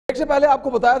ایک سے پہلے آپ کو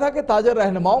بتایا تھا کہ تاجر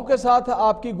رہنماؤں کے ساتھ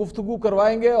آپ کی گفتگو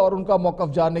کروائیں گے اور ان کا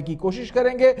موقف جاننے کی کوشش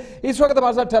کریں گے۔ اس وقت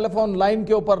ہمارے ساتھ ٹیلی فون لائن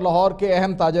کے اوپر لاہور کے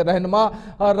اہم تاجر رہنما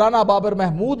رانا بابر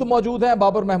محمود موجود ہیں۔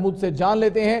 بابر محمود سے جان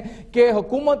لیتے ہیں کہ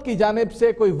حکومت کی جانب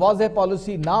سے کوئی واضح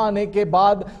پالیسی نہ آنے کے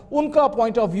بعد ان کا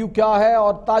پوائنٹ آف ویو کیا ہے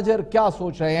اور تاجر کیا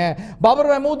سوچ رہے ہیں۔ Babar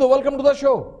Mahmood, welcome to the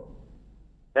show.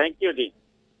 Thank you جی۔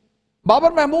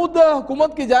 بابر محمود،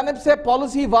 حکومت کی جانب سے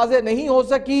پالیسی واضح نہیں ہو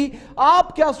سکی،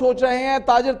 آپ کیا سوچ رہے ہیں؟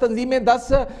 تاجر تنظیمیں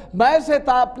 10 مئی سے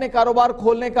اپنے کاروبار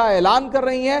کھولنے کا اعلان کر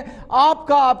رہی ہیں،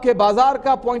 آپ کے بازار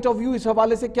کا پوائنٹ آف ویو اس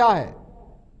حوالے سے کیا ہے؟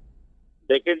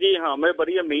 دیکھیں جی، ہمیں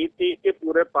بڑی امید تھی کہ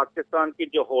پورے پاکستان کی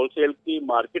جو ہول سیل کی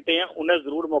مارکیٹیں ہیں انہیں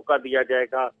ضرور موقع دیا جائے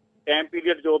گا، ٹائم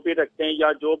پیریڈ جو بھی رکھتے ہیں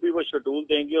یا جو بھی وہ شیڈول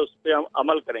دیں گے اس پہ ہم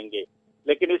عمل کریں گے۔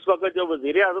 لیکن اس وقت جو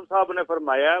وزیر اعظم صاحب نے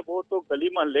فرمایا ہے وہ تو گلی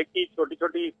محلے کی چھوٹی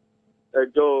چھوٹی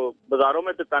جو بازاروں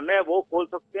میں دکانیں ہیں وہ کھول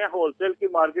سکتے ہیں، ہول سیل کی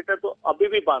مارکیٹیں تو ابھی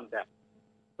بھی بند ہیں۔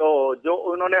 تو جو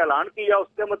انہوں نے اعلان کیا اس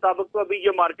کے مطابق تو ابھی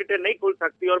یہ مارکیٹیں نہیں کھل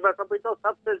سکتی، اور میں سمجھتا ہوں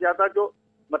سب سے زیادہ جو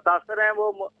متاثر ہیں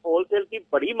وہ ہول سیل کی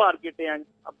بڑی مارکیٹیں ہیں۔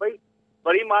 اب بھائی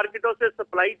بڑی مارکیٹوں سے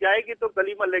سپلائی جائے گی تو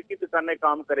گلی محلے کی دکانیں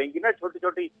کام کریں گی نا، چھوٹی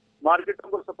چھوٹی مارکیٹوں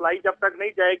کو سپلائی جب تک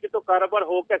نہیں جائے گی تو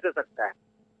کاروبار ہو کیسے سکتا ہے؟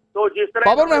 تو جس طرح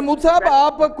بابر محمود صاحب،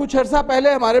 آپ کچھ عرصہ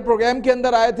پہلے ہمارے پروگرام کے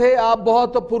اندر آئے تھے، آپ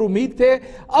بہت پر امید تھے،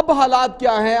 اب حالات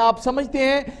کیا ہیں؟ آپ سمجھتے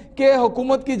ہیں کہ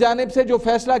حکومت کی جانب سے جو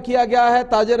فیصلہ کیا گیا ہے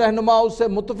تاجر رہنما اس سے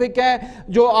متفق ہیں؟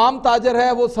 جو عام تاجر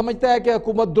ہے وہ سمجھتا ہے کہ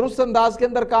حکومت درست انداز کے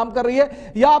اندر کام کر رہی ہے،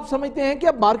 یا آپ سمجھتے ہیں کہ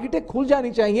اب مارکیٹیں کھل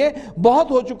جانی چاہیے،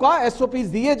 بہت ہو چکا، ایس او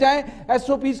پیز دیے جائیں، ایس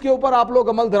او پیز کے اوپر آپ لوگ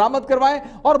عمل درآمد کروائیں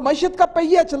اور معیشت کا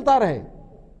پہیہ چلتا رہے؟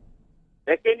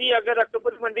 لیکن جی، اگر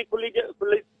اکتوبر منڈی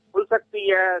کھل سکتی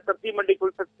ہے، سبزی منڈی کھل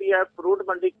سکتی ہے، فروٹ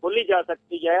منڈی کھولی جا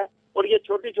سکتی ہے، اور یہ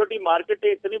چھوٹی چھوٹی مارکیٹیں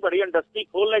اتنی بڑی انڈسٹری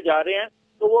کھولنے جا رہے ہیں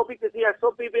تو وہ بھی کسی ایس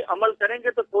او پی پہ عمل کریں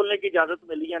گے تو کھولنے کی اجازت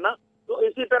ملی ہے نا۔ تو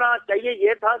اسی طرح چاہیے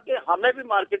یہ تھا کہ ہمیں بھی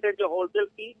مارکیٹیں جو ہول سیل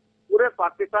کی پورے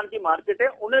پاکستان کی مارکیٹیں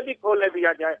انہیں بھی کھولنے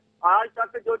دیا جائے۔ آج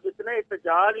تک جو جتنے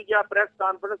احتجاج یا پریس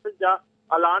کانفرنس یا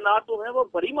اعلانات ہوئے ہیں وہ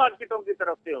بڑی مارکیٹوں کی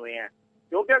طرف سے ہوئے ہیں،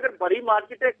 کیونکہ اگر بڑی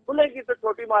مارکیٹیں کھلیں گی تو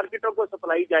چھوٹی مارکیٹوں کو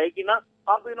سپلائی جائے گی نا۔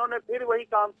 اب انہوں نے پھر وہی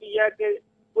کام کیا ہے کہ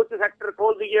کچھ سیکٹر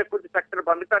کھول دیے، کچھ سیکٹر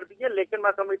بند کر دیے، لیکن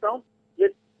میں سمجھتا ہوں یہ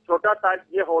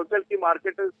یہ ہول سیل کی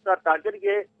مارکیٹ کا تاجر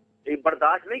یہ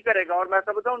برداشت نہیں کرے گا، اور میں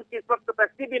سمجھتا ہوں ان کی اس وقت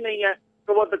کیپیسٹی بھی نہیں ہے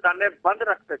کہ وہ دکانیں بند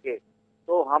رکھ سکے۔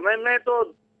 تو ہمیں نے تو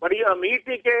بڑی امید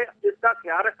تھی کہ اس کا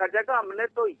خیال رکھا جائے گا۔ ہم نے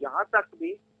تو یہاں تک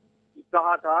بھی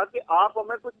کہا تھا کہ آپ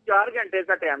ہمیں کچھ 4 گھنٹے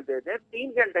کا ٹائم دے دیں،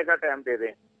 3 گھنٹے کا ٹائم دے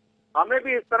دیں، ہمیں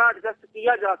بھی اس طرح ایڈجسٹ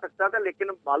کیا جا سکتا تھا، لیکن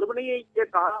معلوم نہیں ہے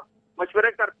یہ کہاں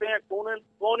مشورے کرتے ہیں،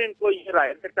 کون ان کو یہ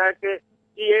رائے دیتا ہے کہ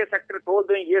یہ سیکٹر کھول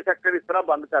دیں، یہ سیکٹر اس طرح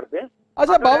بند کر دیں۔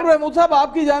 اچھا بابر محمود صاحب،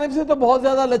 آپ کی جانب سے تو بہت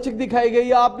زیادہ لچک دکھائی گئی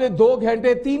ہے، آپ نے 2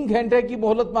 گھنٹے 3 گھنٹے کی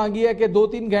مہلت مانگی ہے کہ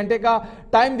 2-3 گھنٹے کا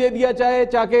ٹائم دے دیا جائے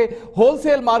تاکہ ہول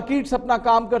سیل مارکیٹس اپنا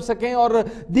کام کر سکیں اور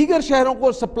دیگر شہروں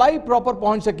کو سپلائی پراپر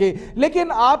پہنچ سکے،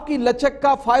 لیکن آپ کی لچک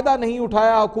کا فائدہ نہیں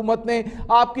اٹھایا حکومت نے،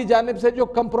 آپ کی جانب سے جو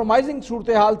کمپرومائزنگ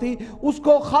صورتحال تھی اس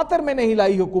کو خاطر میں نہیں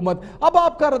لائی حکومت۔ اب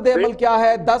آپ کا رد عمل کیا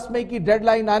ہے؟ 10 مئی کی ڈیڈ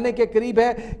لائن آنے کے قریب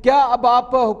ہے، کیا اب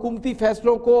آپ حکومتی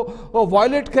فیصلوں کو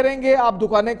وائلیٹ کریں گے؟ آپ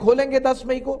دکانیں کھولیں گے 10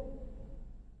 مئی کو؟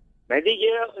 نہیں جی،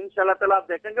 یہ انشاءاللہ تعالیٰ آپ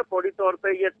دیکھیں گے فوری طور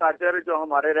پہ یہ تاجر جو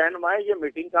ہمارے رہنما ہے یہ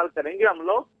میٹنگ کال کریں گے ہم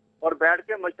لوگ، اور بیٹھ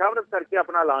کے مشاورت کر کے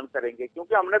اپنا اعلان کریں گے،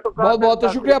 کیونکہ ہم نے تو بہت بہت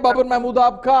شکریہ بابر محمود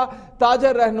آپ کا۔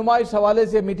 تاجر رہنما اس حوالے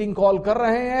سے میٹنگ کال کر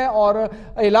رہے ہیں اور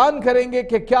اعلان کریں گے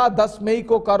کہ کیا 10 مئی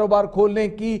کو کاروبار کھولنے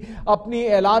کی اپنی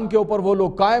اعلان کے اوپر وہ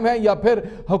لوگ قائم ہیں، یا پھر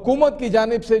حکومت کی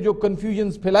جانب سے جو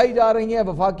کنفیوژنز پھیلائی جا رہی ہیں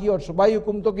وفاقی اور صوبائی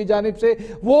حکومتوں کی جانب سے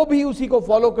وہ بھی اسی کو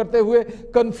فالو کرتے ہوئے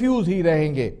کنفیوز ہی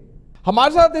رہیں گے۔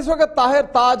 ہمارے ساتھ اس وقت طاہر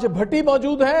تاج بھٹی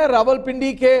موجود ہیں،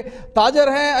 راولپنڈی کے تاجر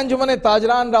ہیں، انجمن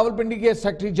تاجران راولپنڈی کے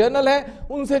سیکرٹری جنرل ہیں،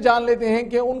 ان سے جان لیتے ہیں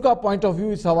کہ ان کا پوائنٹ آف ویو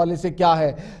اس حوالے سے کیا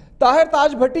ہے۔ طاہر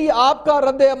تاج بھٹی، آپ کا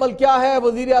رد عمل کیا ہے؟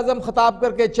 وزیر اعظم خطاب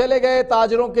کر کے چلے گئے،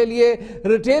 تاجروں کے لیے،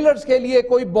 ریٹیلرز کے لیے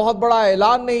کوئی بہت بڑا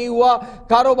اعلان نہیں ہوا،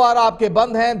 کاروبار آپ کے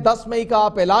بند ہیں، 10 مئی کا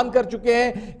آپ اعلان کر چکے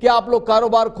ہیں کہ آپ لوگ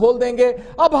کاروبار کھول دیں گے،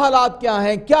 اب حالات کیا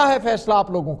ہیں؟ کیا ہے فیصلہ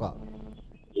آپ لوگوں کا؟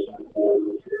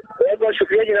 بہت بہت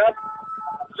شکریہ جناب۔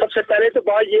 سب سے پہلے تو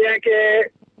بات یہ ہے کہ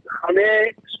ہمیں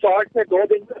سٹارٹ میں 2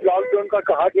 دن لاک ڈاؤن کا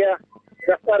کہا گیا،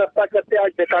 رفتہ رفتہ کرتے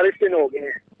آج 45 دن ہو گئے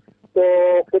ہیں، تو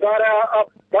خدا رہا اب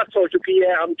بس ہو چکی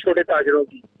ہے ہم چھوٹے تاجروں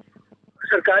کی۔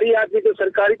 سرکاری آدمی تو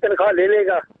سرکاری تنخواہ لے لے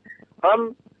گا، ہم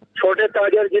چھوٹے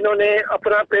تاجر جنہوں نے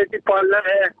اپنا پیٹ پالنا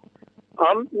ہے،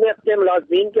 ہم نے اپنے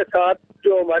ملازمین کے ساتھ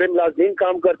جو ہمارے ملازمین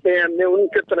کام کرتے ہیں ہم نے ان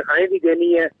کی تنخواہیں بھی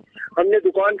دینی ہے، ہم نے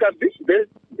دکان کا بل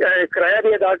کرایہ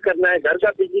بھی ادا کرنا ہے، گھر کا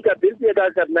بجلی کا بل بھی ادا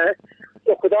کرنا ہے۔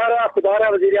 تو خدا را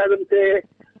وزیر اعظم سے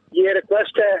یہ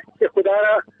ریکویسٹ ہے کہ خدا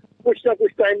را کچھ نہ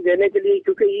کچھ ٹائم دینے کے لیے،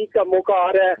 کیونکہ عید کا موقع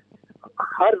آ رہا ہے،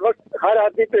 ہر وقت ہر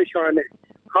آدمی پریشان ہے،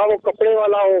 خواہ وہ کپڑے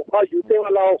والا ہو، خواہ جوتے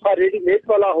والا ہو، خواہ ریڈی میڈ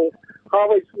والا ہو، خواہ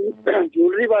وہ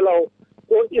جیولری والا ہو.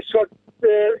 تو اس وقت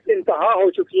انتہا ہو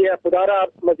چکی ہے. خدا را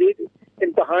مزید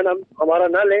امتحان ہمارا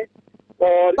نہ لیں.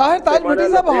 اور تاج بھٹی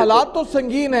صاحب، حالات تو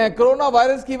سنگین ہیں. کرونا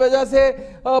وائرس کی وجہ سے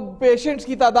پیشنٹس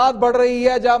کی تعداد بڑھ رہی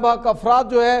ہے، جہاں بہت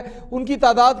افراد جو ہے ان کی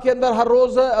تعداد کے اندر ہر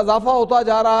روز اضافہ ہوتا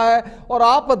جا رہا ہے، اور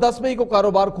آپ 10 مئی کو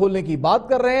کاروبار کھولنے کی بات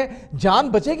کر رہے ہیں. جان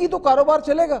بچے گی تو کاروبار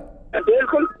چلے گا.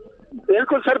 بالکل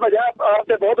بالکل سر، بجائے آپ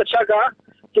نے بہت اچھا کہا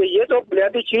کہ یہ تو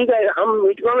بنیادی چیز ہے. ہم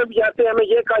میٹنگوں میں بھی جاتے ہیں، ہمیں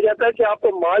یہ کہا جاتا ہے کہ آپ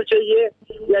کو مال چاہیے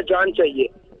یا جان چاہیے.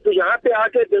 تو یہاں پہ آ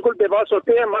کے بالکل بے بس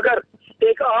ہوتے ہیں. مگر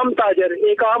ایک عام تاجر،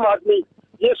 ایک عام آدمی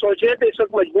یہ سوچے تو اس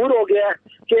وقت مجبور ہو گیا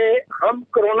ہے کہ ہم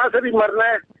کرونا سے بھی مرنا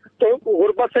ہے تو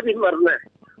غربت سے بھی مرنا ہے.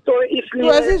 تو اس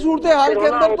لیے ایسی صورتحال کے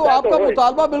اندر تو آپ کا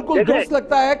مطالبہ بالکل درست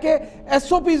لگتا ہے کہ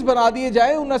ایس او پیز بنا دیے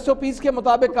جائیں، ان ایس او پیز کے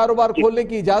مطابق کاروبار کھولنے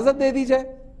کی اجازت دے دی جائے.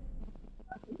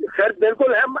 سر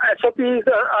بالکل، ہم ایس او پیز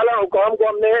اعلیٰ حکام کو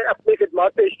ہم نے اپنی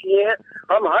خدمات پیش کی ہیں.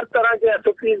 ہم ہر طرح کے ایس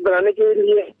او پیز بنانے کے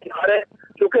لیے تیار ہیں،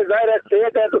 کیونکہ ظاہر ہے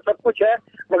صحت ہے تو سب کچھ ہے،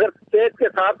 مگر صحت کے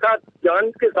ساتھ ساتھ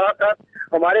جان کے ساتھ ساتھ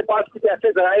ہمارے پاس کچھ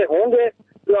ایسے ذرائع ہوں گے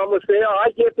جو ہم اس سے.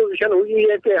 آج یہ پوزیشن ہوئی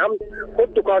ہے کہ ہم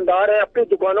خود دکاندار ہیں، اپنی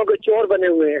دکانوں کے چور بنے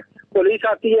ہوئے ہیں. پولیس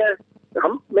آتی ہے،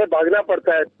 ہمیں بھاگنا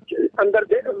پڑتا ہے اندر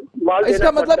مال. اس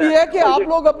کا مطلب یہ ہے کہ آپ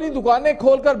لوگ اپنی دکانیں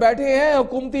کھول کر بیٹھے ہیں،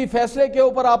 حکومتی فیصلے کے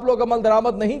اوپر آپ لوگ عمل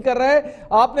درآمد نہیں کر رہے.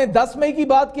 آپ نے 10 مئی کی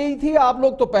بات کی تھی، آپ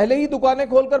لوگ تو پہلے ہی دکانیں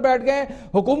کھول کر بیٹھ گئے.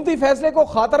 حکومتی فیصلے کو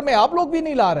خاطر میں آپ لوگ بھی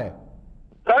نہیں لا رہے.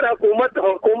 سر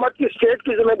حکومت کی اسٹیٹ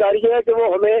کی ذمہ داری ہے کہ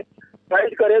وہ ہمیں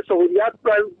گائیڈ کرے، سہولیات.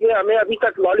 ہمیں ابھی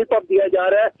تک لالی پاپ دیا جا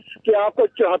رہا ہے کہ آپ کو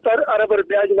 74 ارب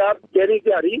روپیہ جناب ڈیری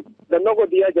دیہی گنوں کو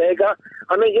دیا جائے گا.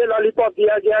 ہمیں یہ لالی پاپ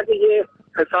دیا گیا کہ یہ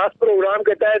حساس پروگرام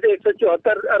کے تحت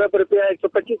 174 ارب روپیہ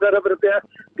 125 ارب روپیہ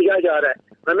دیا جا رہا ہے.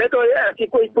 ہمیں تو ایسی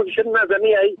کوئی پوزیشن نظر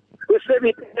نہیں آئی. اس سے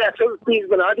بھی ایس او پیز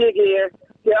بنا دیے گئے ہیں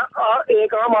کہ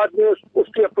ایک عام آدمی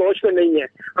اس کی اپروچ میں نہیں ہے.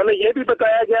 ہمیں یہ بھی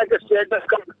بتایا گیا کہ اسٹیٹ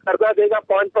قرضہ دے گا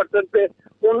 5% پہ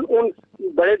ان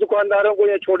بڑے دکانداروں کو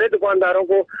یا چھوٹے دکانداروں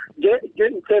کو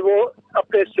جن سے وہ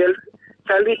اپنے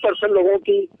سیلری پرسن لوگوں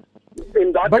کی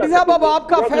امداد. بھٹی صاحب، اب آپ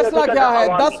کا فیصلہ کیا ہے؟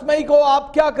 10 مئی کو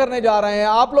آپ کیا کرنے جا رہے ہیں؟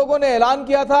 آپ لوگوں نے اعلان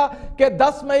کیا تھا کہ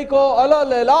 10 مئی کو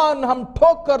اعلان ہم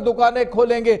ٹھوک کر دکانیں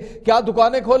کھولیں گے. کیا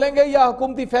دکانیں کھولیں گے یا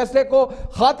حکومتی فیصلے کو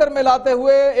خاطر میں لاتے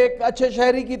ہوئے ایک اچھے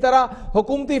شہری کی طرح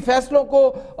حکومتی فیصلوں کو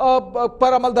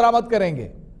پر عمل درآمد کریں گے؟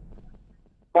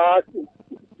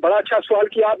 بڑا اچھا سوال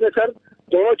کیا آپ نے سر.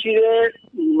 دونوں چیزیں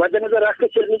مد نظر رکھ کے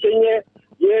چلنی چاہیے.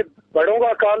 یہ بڑوں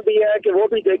کا کام بھی ہے کہ وہ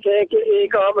بھی دیکھیں کہ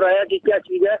ایک عام رعایا کی کیا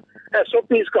چیز ہے. ایس او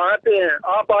پیز کہاں پہ ہیں؟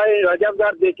 آپ آئے راجہ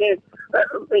بازار دیکھیں،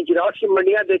 اجراس کی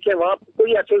منڈیاں دیکھیں، وہاں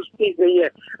کوئی ایس او پیز نہیں ہے.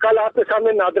 کل آپ کے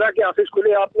سامنے نادرا کے آفس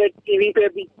کھلے، آپ نے ٹی وی پہ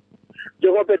بھی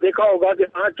جگہوں پہ دیکھا ہوگا کہ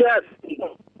وہاں کیا ہے.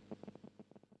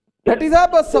 بھٹی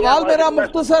صاحب، سوال میرا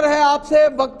مختصر ہے آپ سے،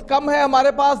 وقت کم ہے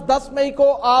ہمارے پاس. 10 مئی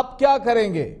کو آپ کیا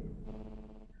کریں گے؟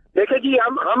 دیکھیں جی،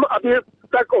 ہم ابھی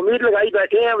تک امید لگائی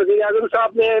بیٹھے ہیں. وزیر اعظم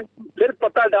صاحب نے پھر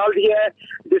پتہ ڈال دیا ہے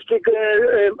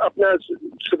ڈسٹرکٹ اپنا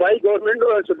صوبائی گورنمنٹ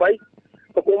اور صوبائی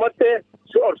حکومت پہ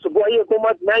اور صوبائی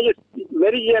حکومت.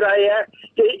 میری یہ رائے ہے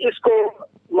کہ اس کو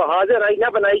محاذ آئینہ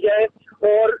بنائی جائے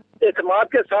اور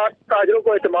اعتماد کے ساتھ تاجروں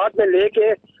کو اعتماد میں لے کے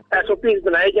ایس او پیز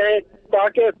بنائے جائیں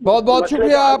تاکہ. بہت بہت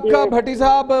شکریہ آپ کا بھٹی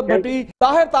صاحب.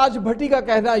 طاہر تاج بھٹی کا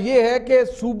کہنا یہ ہے کہ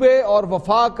صوبے اور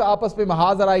وفاق آپس میں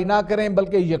محاذ آرائی نہ کریں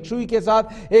بلکہ یکسوئی کے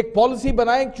ساتھ ایک پالیسی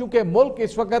بنائیں، چونکہ ملک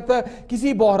اس وقت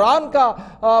کسی بحران کا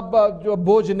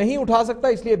بوجھ نہیں اٹھا سکتا.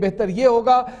 اس لیے بہتر یہ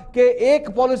ہوگا کہ ایک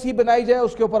پالیسی بنائی جائے،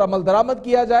 اس کے اوپر عمل درآمد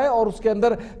کیا جائے اور اس کے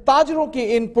اندر تاجروں کی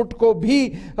ان پٹ کو بھی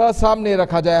سامنے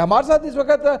رکھا جائے. ہمارے ساتھ اس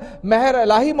وقت مہر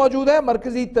الہی موجود ہے،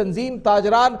 مرکزی تنظیم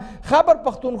تاجران خیبر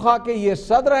پختونخوا کے یہ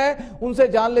صدر ہیں. ان سے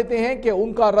جان لیتے ہیں کہ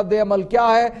ان کا رد عمل کیا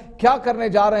ہے، کیا کرنے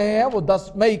جا رہے ہیں وہ 10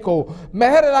 مئی کو.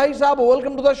 مہر الہی صاحب،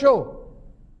 ویلکم ٹو دا شو.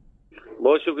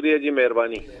 بہت شکریہ جی،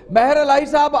 مہربانی. مہر الہی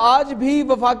صاحب، آج بھی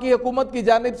وفاقی حکومت کی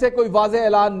جانب سے کوئی واضح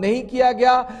اعلان نہیں کیا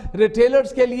گیا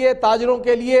ریٹیلرز کے لیے، تاجروں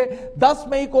کے لیے. 10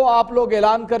 مئی کو آپ لوگ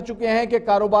اعلان کر چکے ہیں کہ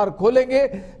کاروبار کھولیں گے،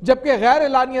 جبکہ غیر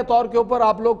اعلانیہ طور کے اوپر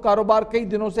آپ لوگ کاروبار کئی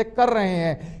دنوں سے کر رہے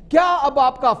ہیں. کیا اب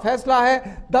آپ کا فیصلہ ہے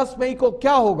 10 مئی کو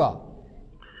کیا ہوگا؟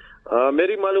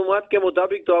 میری معلومات کے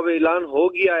مطابق تو اب اعلان ہو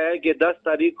گیا ہے کہ 10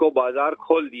 تاریخ کو بازار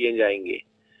کھول دیے جائیں گے،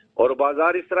 اور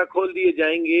بازار اس طرح کھول دیے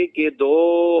جائیں گے کہ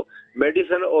 2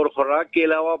 میڈیسن اور خوراک کے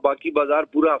علاوہ باقی بازار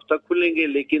پورا ہفتہ کھلیں گے،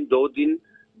 لیکن 2 دن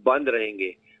بند رہیں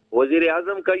گے. وزیر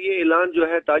اعظم کا یہ اعلان جو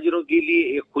ہے تاجروں کے لیے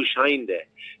ایک خوش آئند ہے،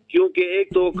 کیونکہ ایک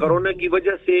تو کرونا کی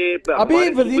وجہ سے ابھی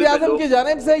وزیر اعظم کی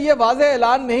جانب سے یہ واضح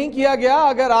اعلان نہیں کیا گیا.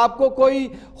 اگر آپ کو کوئی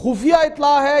خفیہ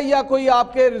اطلاع ہے یا کوئی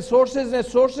آپ کے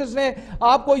سورسز نے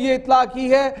آپ کو یہ اطلاع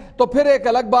کی ہے تو پھر ایک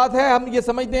الگ بات ہے. ہم یہ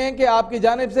سمجھتے ہیں کہ آپ کی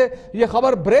جانب سے یہ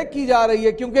خبر بریک کی جا رہی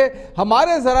ہے، کیونکہ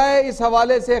ہمارے ذرائع اس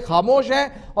حوالے سے خاموش ہیں،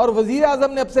 اور وزیر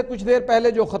اعظم نے اب سے کچھ دیر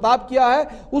پہلے جو خطاب کیا ہے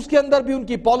اس کے اندر بھی ان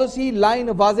کی پالیسی لائن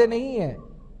واضح نہیں ہے.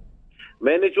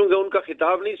 میں نے چونکہ ان کا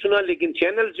خطاب نہیں سنا، لیکن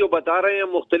چینلز جو بتا رہے ہیں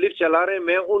مختلف چلا رہے ہیں،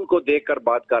 میں ان کو دیکھ کر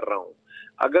بات کر رہا ہوں.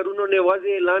 اگر انہوں نے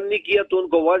واضح اعلان نہیں کیا تو ان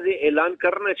کو واضح اعلان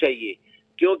کرنا چاہیے،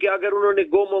 کیونکہ اگر انہوں نے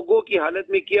گو مو گو کی حالت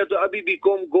میں کیا تو ابھی بھی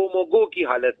قوم گو مو گو کی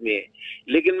حالت میں ہے.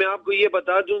 لیکن میں آپ کو یہ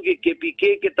بتا دوں کہ کے پی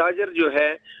کے تاجر جو ہے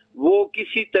وہ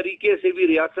کسی طریقے سے بھی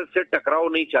ریاست سے ٹکراؤ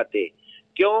نہیں چاہتے.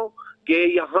 کیوں کہ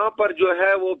یہاں پر جو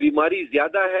ہے وہ بیماری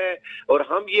زیادہ ہے، اور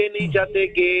ہم یہ نہیں چاہتے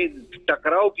کہ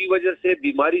ٹکراؤ کی وجہ سے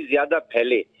بیماری زیادہ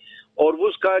پھیلے اور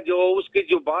اس کی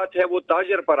جو بات ہے وہ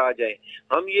تاجر پر آ جائے.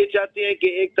 ہم یہ چاہتے ہیں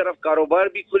کہ ایک طرف کاروبار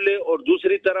بھی کھلے اور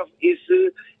دوسری طرف اس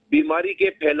بیماری کے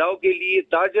پھیلاؤ کے لیے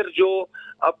تاجر جو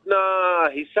اپنا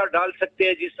حصہ ڈال سکتے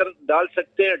ہیں، جس طرح ڈال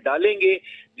سکتے ہیں ڈالیں گے.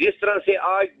 جس طرح سے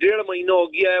آج 1.5 مہینہ ہو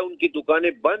گیا ہے ان کی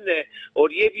دکانیں بند ہیں، اور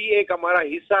یہ بھی ایک ہمارا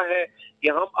حصہ ہے کہ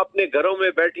ہم اپنے گھروں میں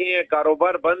بیٹھے ہیں،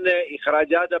 کاروبار بند ہے،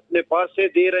 اخراجات اپنے پاس سے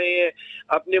دے رہے ہیں،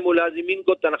 اپنے ملازمین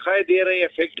کو تنخواہیں دے رہے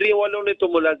ہیں. فیکٹری والوں نے تو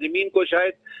ملازمین کو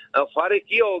شاید فارغ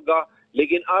کیا ہوگا،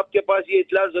 لیکن آپ کے پاس یہ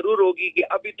اطلاع ضرور ہوگی کہ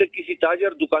ابھی تک کسی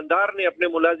تاجر دکاندار نے اپنے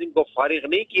ملازم کو فارغ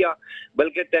نہیں کیا،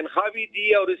 بلکہ تنخواہ بھی دی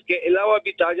ہے، اور اس کے علاوہ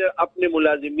بھی تاجر اپنے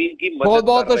ملازمین کی مدد بہت کر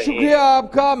رہے ہیں. بہت شکریہ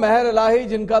آپ کا. مہر الہی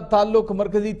جن کا تعلق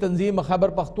مرکزی تنظیم خیبر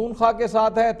پختونخوا کے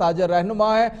ساتھ ہے، تاجر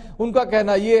رہنما ہے، ان کا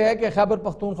کہنا یہ ہے کہ خیبر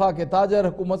پختونخوا کے تاجر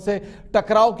حکومت سے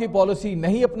ٹکراؤ کی پالیسی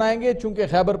نہیں اپنائیں گے، چونکہ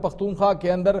خیبر پختونخوا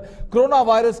کے اندر کرونا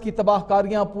وائرس کی تباہ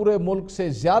کاریاں پورے ملک سے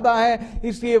زیادہ ہیں،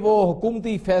 اس لیے وہ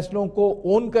حکومتی فیصلوں کو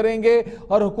اون کریں گے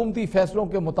اور حکومتی فیصلوں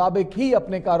کے مطابق ہی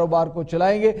اپنے کاروبار کو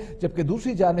چلائیں گے. جبکہ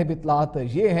دوسری جانب اطلاعات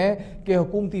یہ ہیں کہ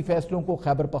حکومتی فیصلوں کو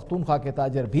خیبر پختونخوا کے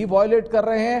تاجر بھی وائلیٹ کر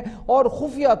رہے ہیں اور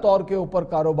خفیہ طور کے اوپر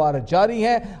کاروبار جاری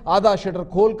ہیں، آدھا شٹر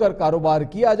کھول کر کاروبار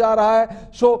کیا جا رہا ہے.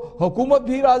 سو حکومت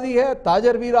بھی راضی ہے،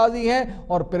 تاجر بھی راضی ہیں،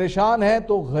 اور پریشان ہیں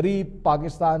تو غریب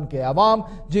پاکستان کے عوام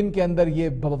جن کے اندر یہ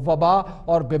وبا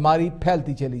اور بیماری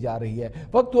پھیلتی چلی جا رہی ہے.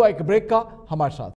 وقت ہوا ایک بریک کا، ہمارے ساتھ